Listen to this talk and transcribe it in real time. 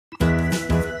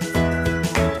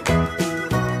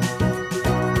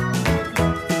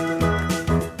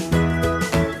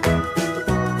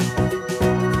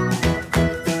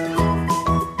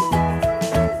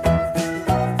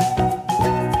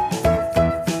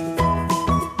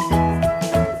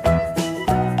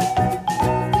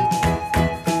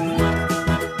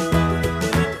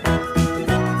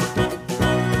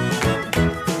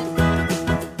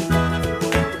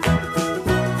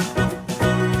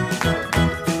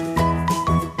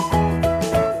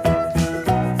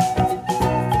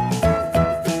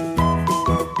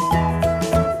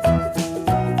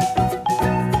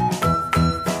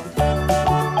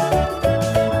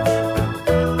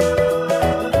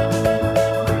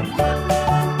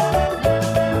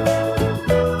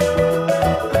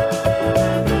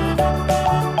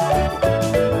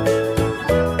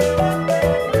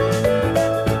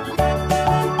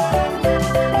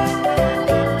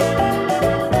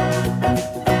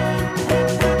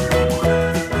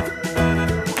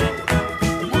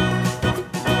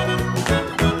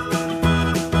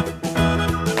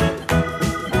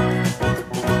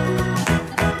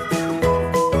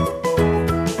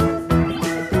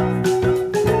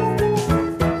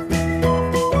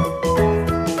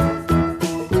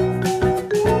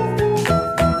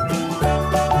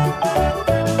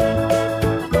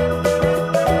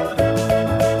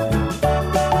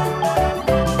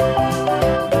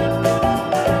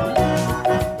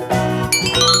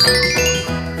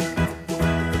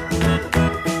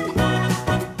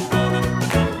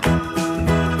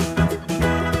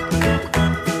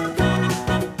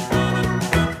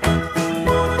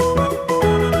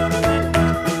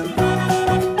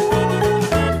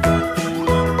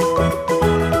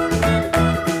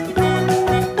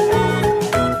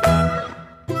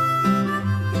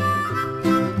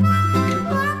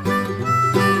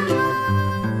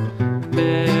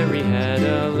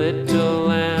little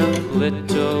lamb,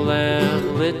 little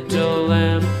lamb, little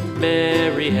lamb.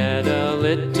 Mary had a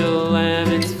little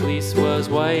lamb, its fleece was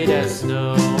white as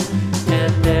snow.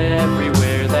 And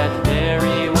everywhere that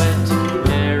Mary went,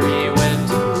 Mary went,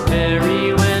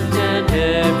 Mary went. And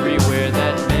everywhere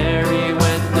that Mary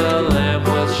went, the lamb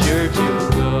was sure to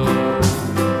go.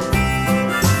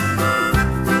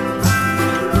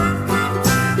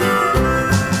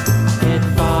 It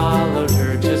followed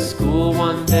her to school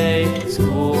one day,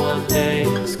 school one day,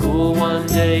 school one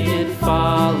day. It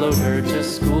followed her to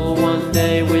school one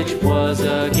day, which was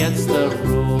against the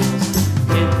rules.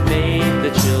 It made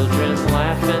the children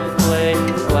laugh and play,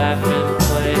 laugh and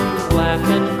play, laugh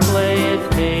and play. It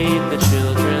made the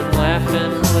children laugh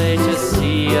and play to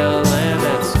see a lamb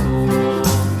at school.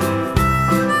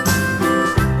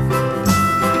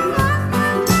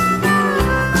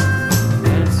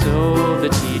 And so the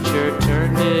teacher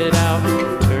turned it out,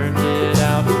 turned it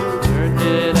out, turned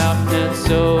it out. And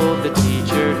so the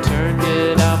teacher turned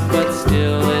it out, but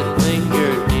still it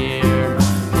lingered near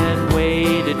and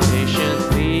waited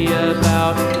patiently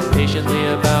about, patiently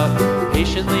about,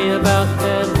 patiently about,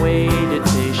 and waited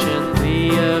patiently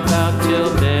about till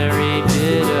Mary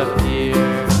did appear.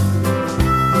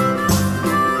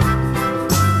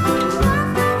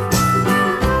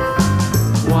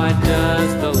 Why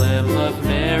does the lamb love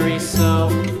Mary so,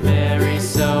 Mary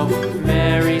so,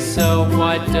 Mary so?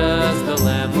 Why does the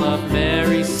lamb love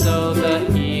Mary so?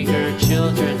 The eager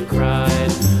children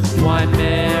cried. Why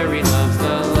Mary loves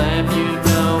the lamb, you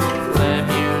know, lamb,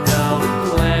 you know,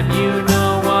 lamb, you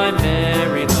know. Why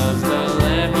Mary loves the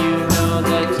lamb, you know,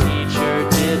 the teacher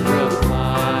did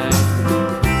reply.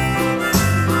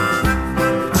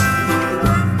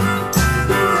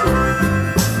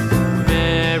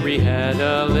 Mary had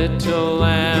a little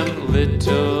lamb,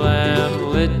 little lamb,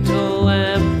 little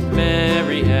lamb.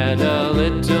 Mary had a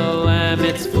little lamb,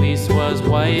 its fleece was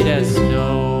white as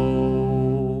snow.